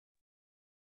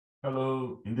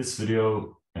Hello, in this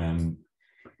video, I'm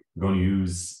going to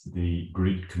use the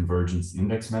grid convergence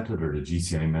index method or the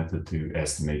GCI method to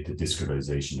estimate the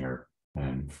discretization error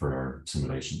for our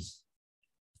simulations.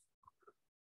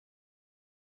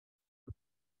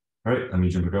 All right, let me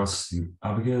jump across to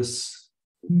Abacus.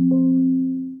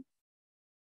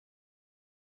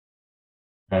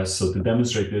 So to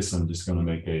demonstrate this, I'm just going to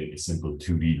make a simple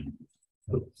 2D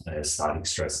static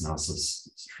stress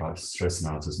analysis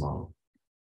model.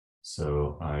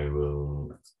 So I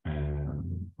will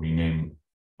rename,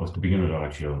 to begin with,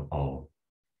 I'll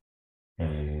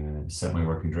set my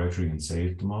working directory and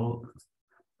save the model.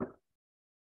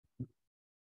 It's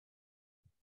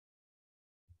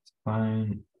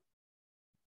fine.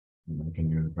 Make a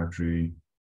new directory,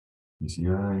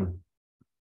 GCI.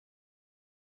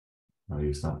 I'll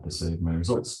use that to save my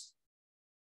results.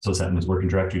 So setting this working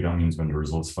directory, that means when the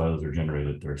results files are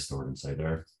generated, they're stored inside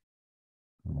there.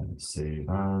 Save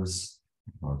as,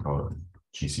 I'll call it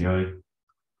GCI.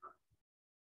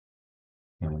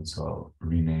 And so I'll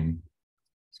rename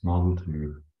this model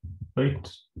to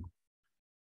plate.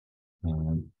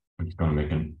 And I'm just going to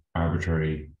make an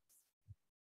arbitrary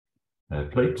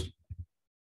plate.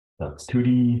 That's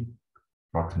 2D,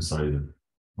 approximate size of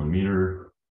 1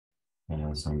 meter.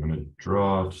 So I'm going to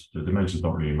draw it. The dimensions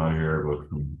don't really matter here, but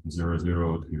from 0,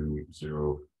 0 to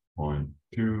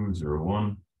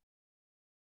 0.201.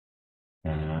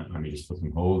 Let me just put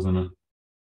some holes in it,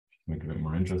 make it a bit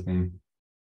more interesting.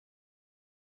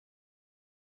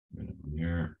 From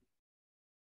here.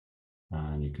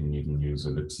 And you can even use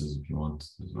ellipses if you want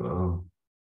as well.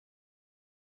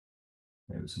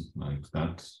 Maybe something like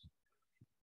that.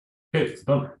 Okay,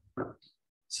 done.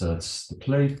 So that's the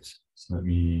plate. So let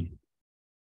me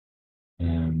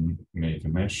make a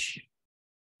mesh.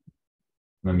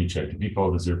 Let me check. The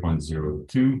default is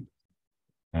 0.02.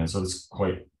 And so it's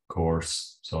quite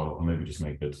coarse. So I'll maybe just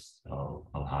make it,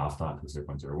 I'll half that to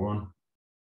 0.01.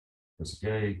 Press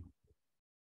OK.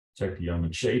 Check the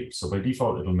element shape. So by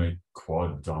default, it'll make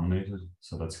quad dominated.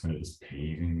 So that's kind of this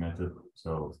paving method.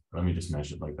 So let me just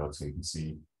mesh it like that so you can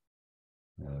see.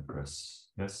 Press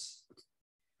yes.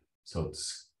 So it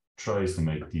tries to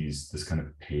make this kind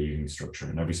of paving structure,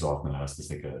 and every so often it has to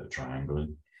stick a triangle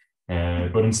in.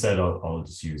 But instead, I'll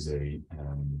just use a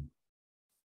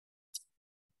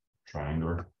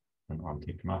triangular and I'll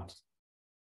take mat.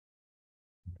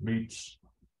 Reach,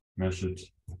 mesh it.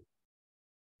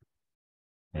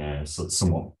 So it's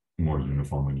somewhat more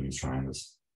uniform when you use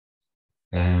triangles.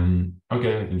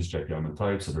 Okay, I can just check the element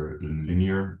type. So they're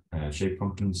linear shape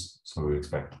functions. So we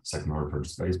expect second order for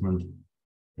displacement.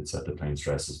 It's set to plane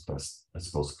stresses plus as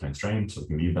opposed to plane strain. So we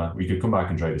can leave that. We could come back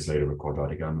and try this later with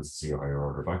quadratic elements to see a higher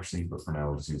order of accuracy, but for now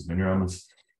we'll just use linear elements.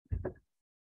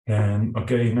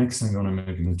 Okay, next I'm going to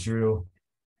make a material.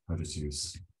 I'll just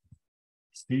use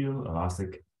steel,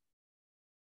 elastic.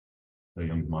 The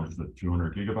Young's modulus of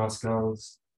 200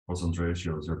 gigapascals. Poisson's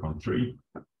ratio of 0.3.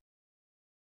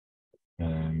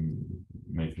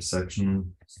 Make a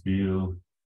section, steel,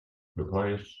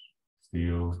 apply it,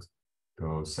 steel,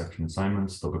 go section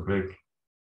assignments, double click,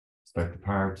 select the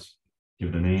part, give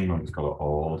it a name, I'll just call it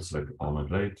all, select all my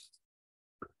plate.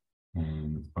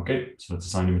 Okay, so let's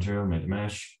assign the material, make a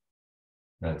mesh.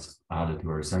 Let's add it to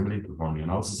our assembly, perform the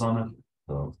analysis on it.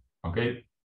 So, okay.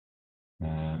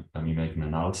 Let me make an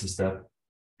analysis step.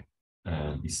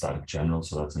 Be static general,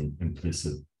 so that's an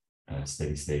implicit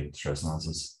steady state stress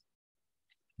analysis.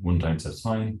 1 time set's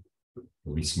fine.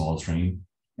 There'll be small strain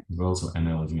as well, so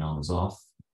NL is off.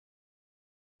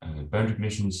 Boundary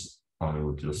conditions, I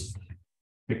will just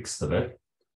fix the left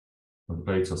of the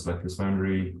plate, so select this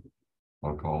boundary.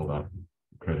 I'll call that,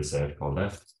 create a set called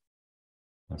left.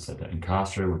 I'll set that in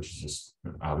Castra, which is just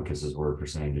Abacus's word for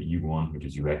saying that U1, which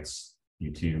is UX,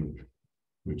 U2,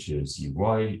 which is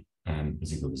UY,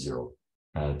 is equal to 0.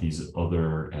 These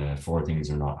other 4 things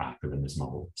are not active in this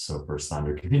model. So for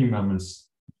standard continuum elements,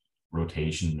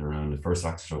 rotation around the first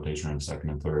axis, rotation around the second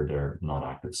and third, they're not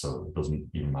active. So it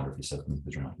doesn't even matter if you set them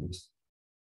because they're not used.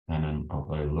 And then I'll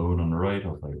apply a load on the right,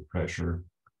 I'll apply pressure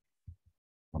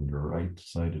on the right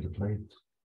side of the plate.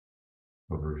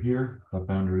 Over here, that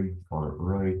boundary, far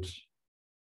right,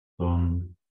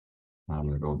 done. And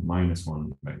we're going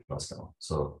 -1 megapascal.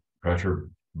 So pressure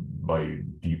by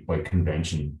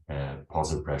convention,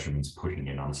 positive pressure means pushing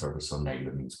in on the surface, so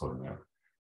negative means pulling out.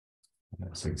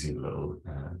 So you can see the little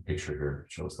picture here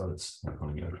shows that it's not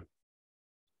pulling out.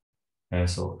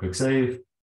 So click save,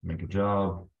 make a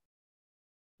job,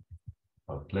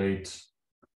 plate,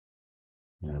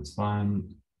 and it's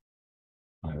fine.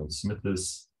 I will submit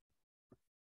this.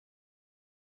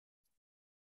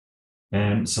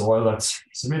 So while that's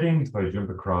submitting, if I jump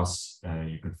across,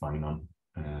 you can find on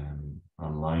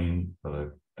online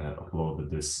that I've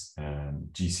uploaded this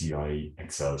GCI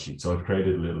Excel sheet. So I've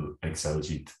created a little Excel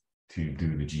sheet to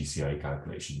do the GCI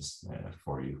calculations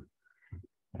for you.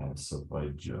 So if I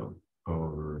jump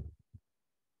over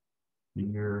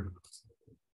here,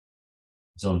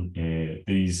 so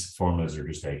these formulas are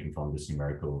just taken from this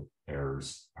numerical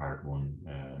errors part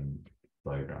 1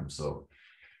 diagram. So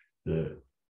the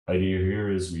idea here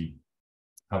is we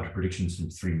have the predictions from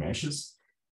 3 meshes.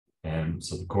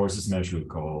 So the courses mesh we'll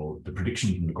call, the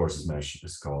prediction from the courses mesh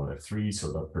is called F3.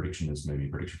 So that prediction is maybe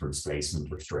prediction for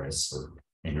displacement or stress or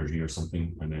energy or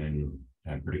something. And then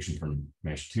prediction from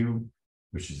mesh 2,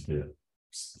 which is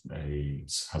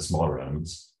has smaller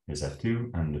elements, is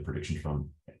F2. And the prediction from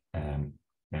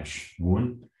mesh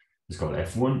 1 is called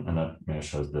F1, and that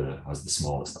mesh has the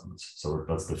smallest elements. So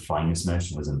that's the finest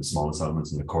mesh, as in the smallest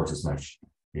elements, and the coarsest mesh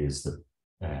is the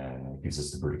gives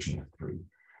us the prediction F3.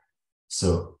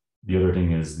 So the other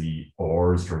thing is the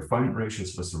OR is the refinement ratio,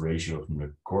 so that's the ratio from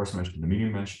the coarse mesh to the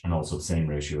medium mesh, and also the same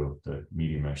ratio of the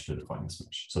medium mesh to the finest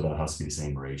mesh. So that has to be the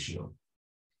same ratio.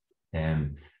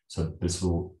 And so this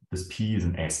P is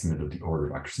an estimate of the order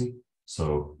of accuracy.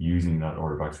 So using that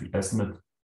order of accuracy estimate,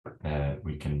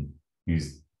 we can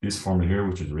use this formula here,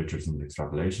 which is Richardson's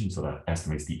extrapolation. So that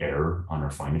estimates the error on our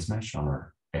finest mesh, on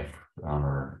our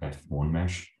F1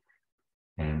 mesh.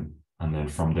 And then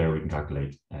from there, we can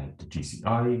calculate the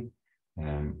GCI,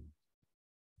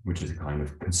 which is a kind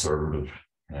of conservative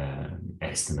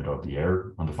estimate of the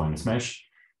error on the finest mesh.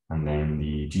 And then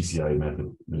the GCI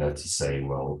method lets us say,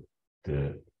 well,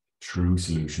 the true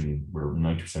solution, we're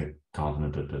 90%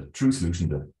 confident that the true solution,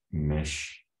 the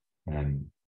mesh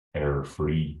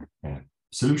error-free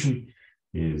solution,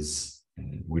 is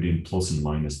within plus and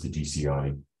minus the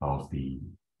GCI of the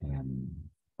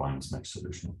finest mesh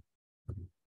solution.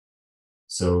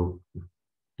 So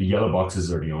the yellow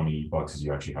boxes are the only boxes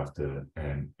you actually have to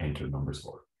enter numbers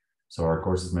for. So our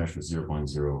courses mesh was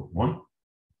 0.01.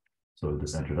 So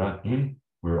just enter that in.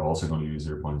 We're also going to use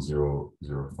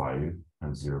 0.005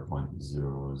 and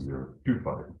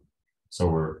 0.0025. So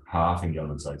we're halving the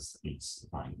element size each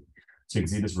time. So you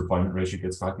can see this refinement ratio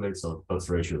gets calculated. So that's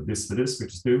the ratio of this to this,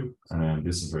 which is 2. And then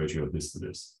this is the ratio of this to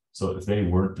this. So if they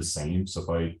weren't the same, so if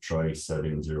I try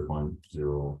setting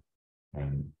 0.0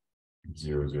 and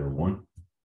 0.001,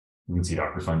 you can see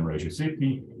that refinement ratio is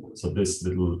 50. So this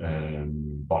little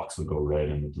box will go red,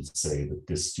 and it will say that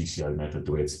this GCI method,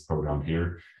 the way it's programmed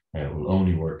here, will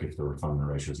only work if the refinement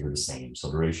ratios are the same.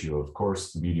 So the ratio, of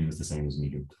course, the medium is the same as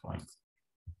medium defined.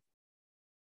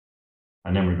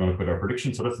 And then we're going to put our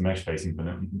prediction. So that's the mesh spacing. But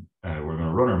then we're going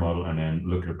to run our model and then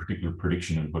look at a particular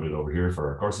prediction and put it over here for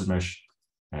our courses mesh.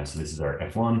 So this is our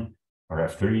F1, our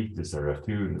F3, this is our F2,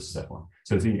 and this is F1.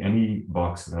 So see any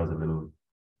box that has a little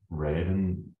red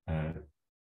and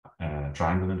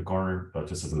triangle in the corner, that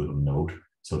just has a little note.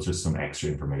 So it's just some extra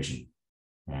information.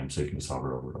 So you can just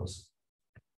hover over those.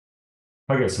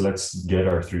 Okay, so let's get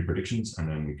our 3 predictions, and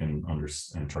then we can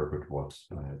interpret what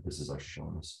this is actually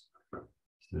showing us. So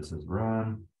this is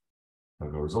ran. I'll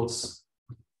go results.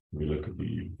 We look at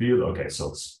the field. Okay,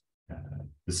 so it's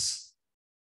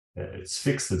it's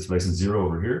fixed. It's placing 0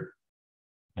 over here,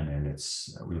 and then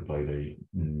we apply the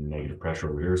negative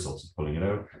pressure over here, so it's pulling it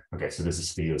out. Okay, so this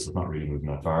is field, so it's not really moving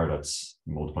that far. That's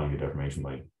multiplying the deformation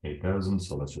by 8,000.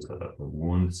 So let's just let that for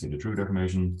 1 to see the true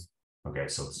deformation. Okay,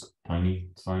 so it's tiny.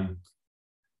 It's fine.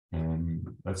 And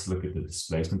let's look at the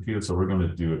displacement field. So we're going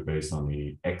to do it based on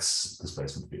the X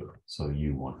displacement field, so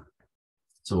U1.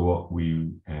 So what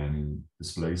we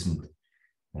displacement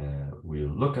we'll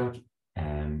look at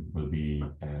will be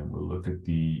we'll look at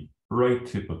the right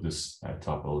tip of this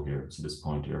topple here, so this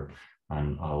point here,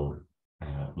 and I'll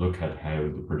look at how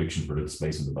the prediction for the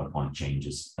displacement of that point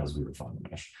changes as we refine the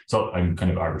mesh. So I'm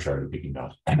kind of arbitrarily picking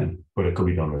that, but it could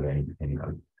be done with any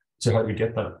value. So how do we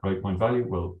get that right point value?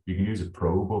 Well, you can use a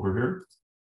probe over here.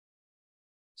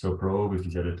 So probe, if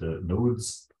you set it to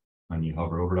nodes and you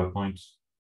hover over that point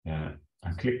and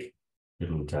click,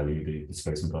 it'll tell you the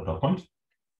displacement at that point,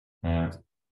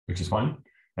 which is fine.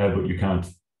 But you can't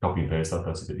copy and paste that.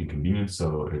 That's a bit inconvenient.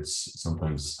 So it's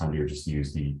sometimes handier just to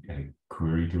use the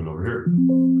query tool over here.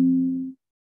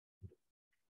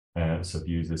 So if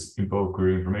you use this info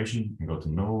query information, you go to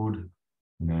node.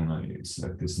 And then I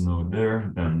select this node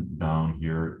there, then down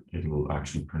here, it will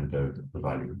actually print out the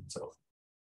value itself.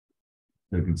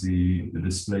 So you can see the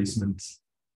displacement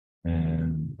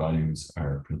and values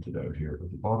are printed out here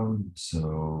at the bottom.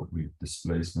 So we've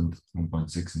displacement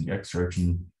 1.6 in the X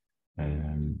direction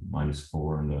and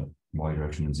 -4 in the Y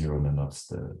direction and 0, and then that's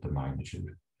the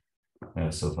magnitude.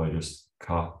 So if I just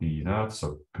copy that,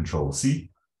 so Control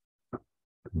C,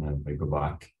 and then if I go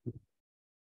back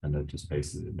and then just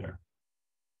paste it in there.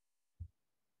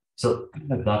 So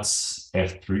that's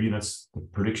F3, that's the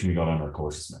prediction we got on our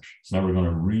courses mesh. So now we're going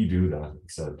to redo that,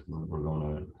 except we're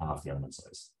going to half the element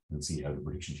size and see how the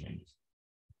prediction changes.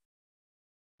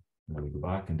 And then we go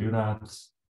back and do that.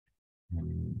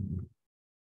 And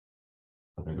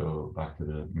if I go back to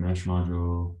the mesh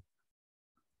module,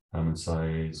 element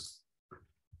size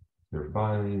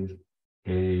 0.5,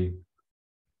 okay,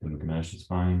 then the mesh is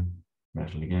fine,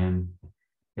 mesh it again,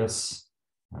 yes,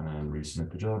 and then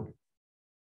resubmit the job.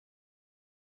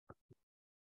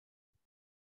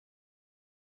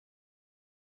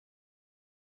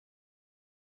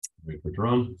 Wait for it to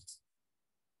run.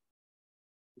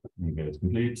 And get it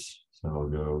complete. So I'll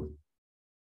go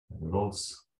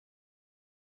results.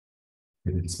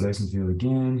 Get the displacement field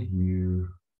again,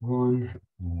 U1,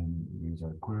 and use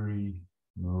our query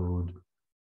node.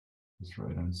 This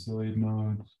right hand side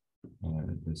node.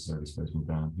 This is our displacement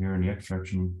down here in the X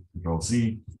direction. Control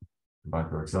C, go back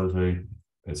to our Excel tray,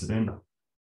 paste it in.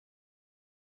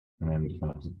 And then we just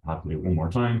have to do it one more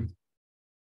time.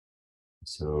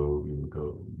 So we will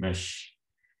go mesh,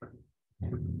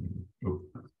 and,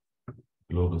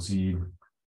 global seed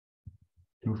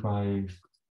 2.5,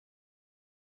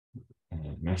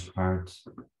 and mesh part.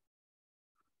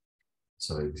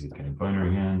 So you see kind of binary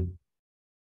again.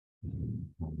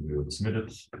 We'll be able to submit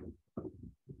it.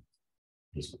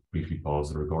 Just briefly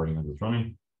pause the recording as it's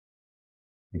running.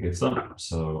 It gets done.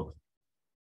 So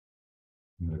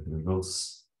look at the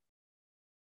results.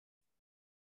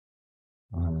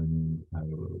 And I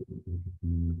will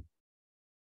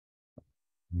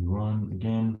run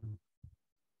again.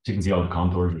 So you can see all the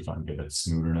contours are starting to get a bit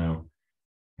smoother now.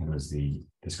 And there's the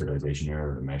discretization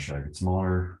error, the mesh area gets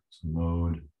smaller. So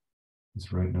node,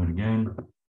 this right node again.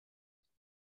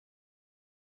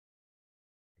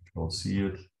 Control C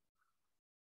it.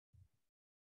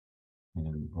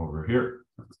 And over here.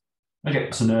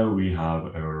 Okay, so now we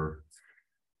have our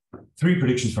 3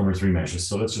 predictions from our 3 meshes.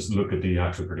 So let's just look at the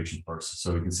actual prediction first.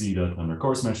 So we can see that on our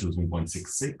course mesh it was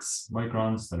 1.66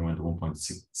 microns, then it went to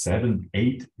 1.78,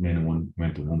 and then it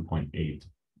went to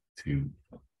 1.82.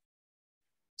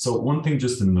 So one thing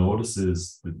just to notice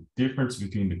is the difference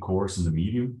between the coarse and the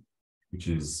medium, which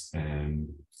is, let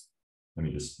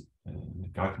me just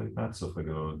calculate that. So if I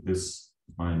go this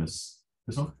minus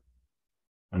this one,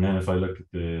 and then if I look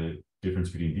at the difference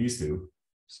between these two,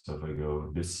 so if I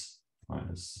go this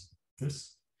minus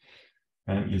this,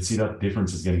 and you'll see that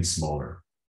difference is getting smaller.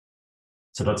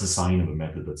 So that's a sign of a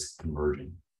method that's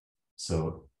converging.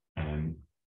 So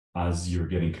as you're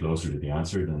getting closer to the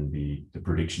answer, then the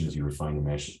prediction as you refine the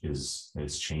mesh is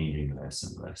changing less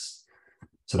and less.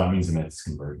 So that means the method's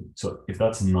converging. So if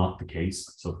that's not the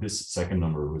case, so if this second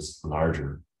number was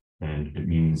larger, then it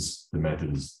means the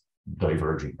method is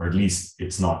diverging, or at least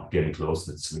it's not getting close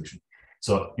to the solution.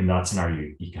 So in that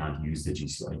scenario, you can't use the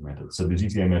GCI method. So the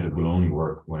GCI method will only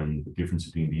work when the difference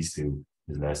between these two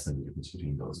is less than the difference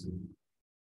between those two.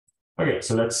 Okay,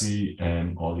 so let's see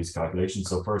all these calculations.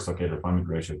 So first, okay, the refinement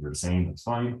ratio are the same, that's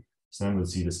fine. So then we'll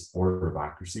see this order of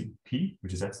accuracy, P,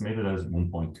 which is estimated as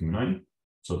 1.29.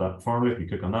 So that formula, if you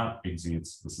click on that, you can see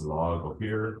it's this log up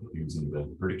here using the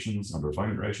predictions and the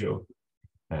refinement ratio.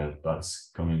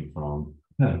 That's coming from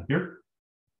here.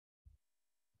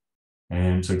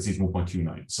 And so you can see it's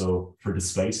 1.29. So for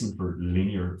displacement for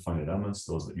linear finite elements,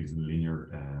 those that use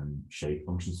linear shape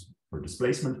functions for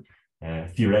displacement,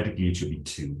 theoretically it should be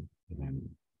 2.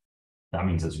 That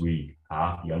means as we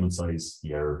half the element size,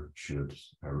 the error should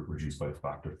reduce by a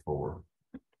factor of 4.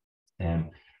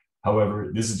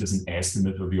 However, this is just an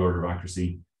estimate of the order of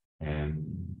accuracy.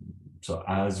 So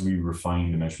as we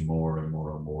refine the mesh more and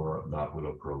more and more, that will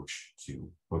approach 2.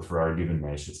 But for our given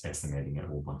mesh, it's estimating at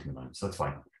 1.29. So that's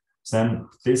fine. So then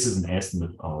this is an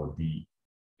estimate of the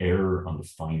error on the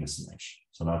finest mesh.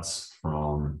 So that's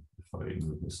from, if I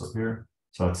move this up here,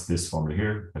 so that's this formula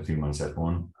here, F2 minus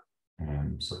F1.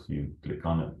 So if you click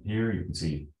on it here, you can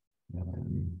see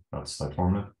that's that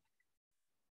formula.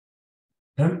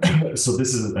 So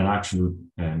this is an actual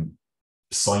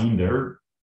signed error.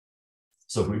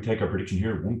 So if we take our prediction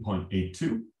here,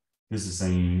 1.82, this is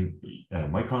saying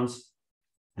microns.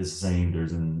 This is saying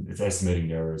it's estimating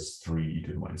the error as 3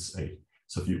 to the minus 8.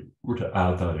 So if you were to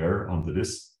add that error onto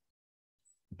this,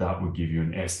 that would give you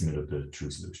an estimate of the true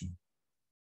solution.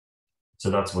 So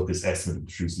that's what this estimate of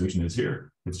the true solution is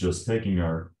here. It's just taking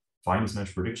our finest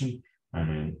mesh prediction and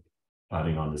then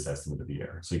adding on this estimate of the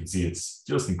error. So you can see it's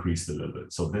just increased a little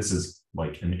bit. So this is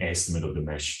like an estimate of the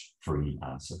mesh free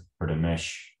answer, or the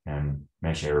mesh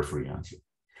error free answer.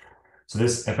 So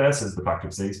this FS is the factor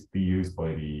of safety used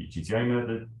by the GCI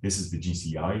method. This is the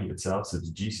GCI itself. So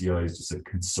the GCI is just a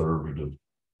conservative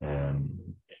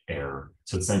error.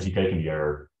 So it's essentially taking the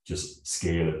error, just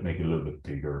scale it, make it a little bit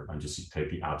bigger, and just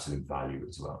take the absolute value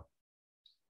as well.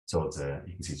 So it's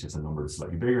you can see it's just a number that's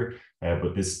slightly bigger,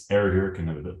 but this error here can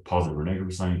have a positive or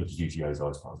negative sign, but the GCI is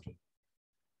always positive.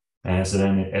 So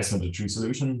then the estimate of true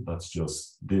solution, that's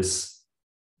just this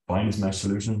finest mesh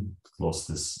solution plus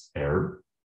this error.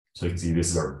 So you can see this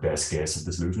is our best guess of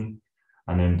the solution.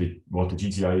 And then what the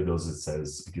GCI does,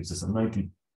 it gives us a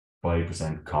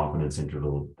 95% confidence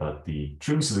interval that the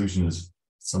true solution is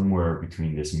somewhere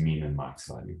between this mean and max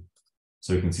value.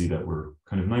 So you can see that we're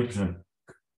kind of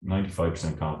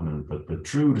 95% confident that the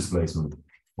true displacement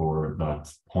for that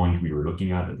point we were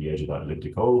looking at the edge of that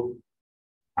elliptic hole,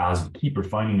 as we keep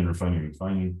refining and refining and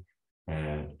refining,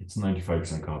 it's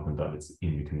 95% confident that it's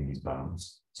in between these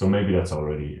bounds. So maybe that's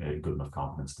already a good enough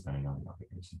confidence depending on the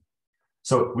application.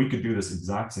 So we could do this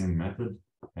exact same method.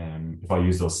 If I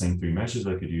use those same three meshes,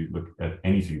 I could look at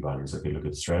any three values. I could look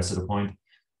at the stress at a point,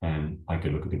 and I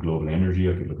could look at the global energy.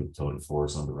 I could look at the total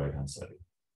force on the right-hand side.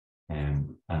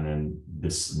 And then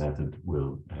this method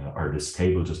will, or this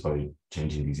table, just by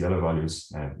changing these yellow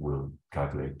values, will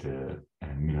calculate the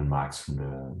min and max from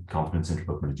the confidence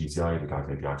interval from the GCI to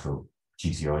calculate the actual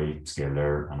GCI scale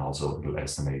there, and also it will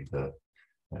estimate the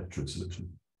true solution.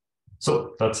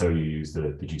 So that's how you use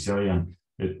the GCI, and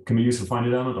it can be used for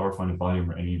finite element or finite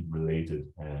volume or any related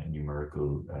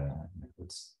numerical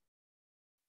methods.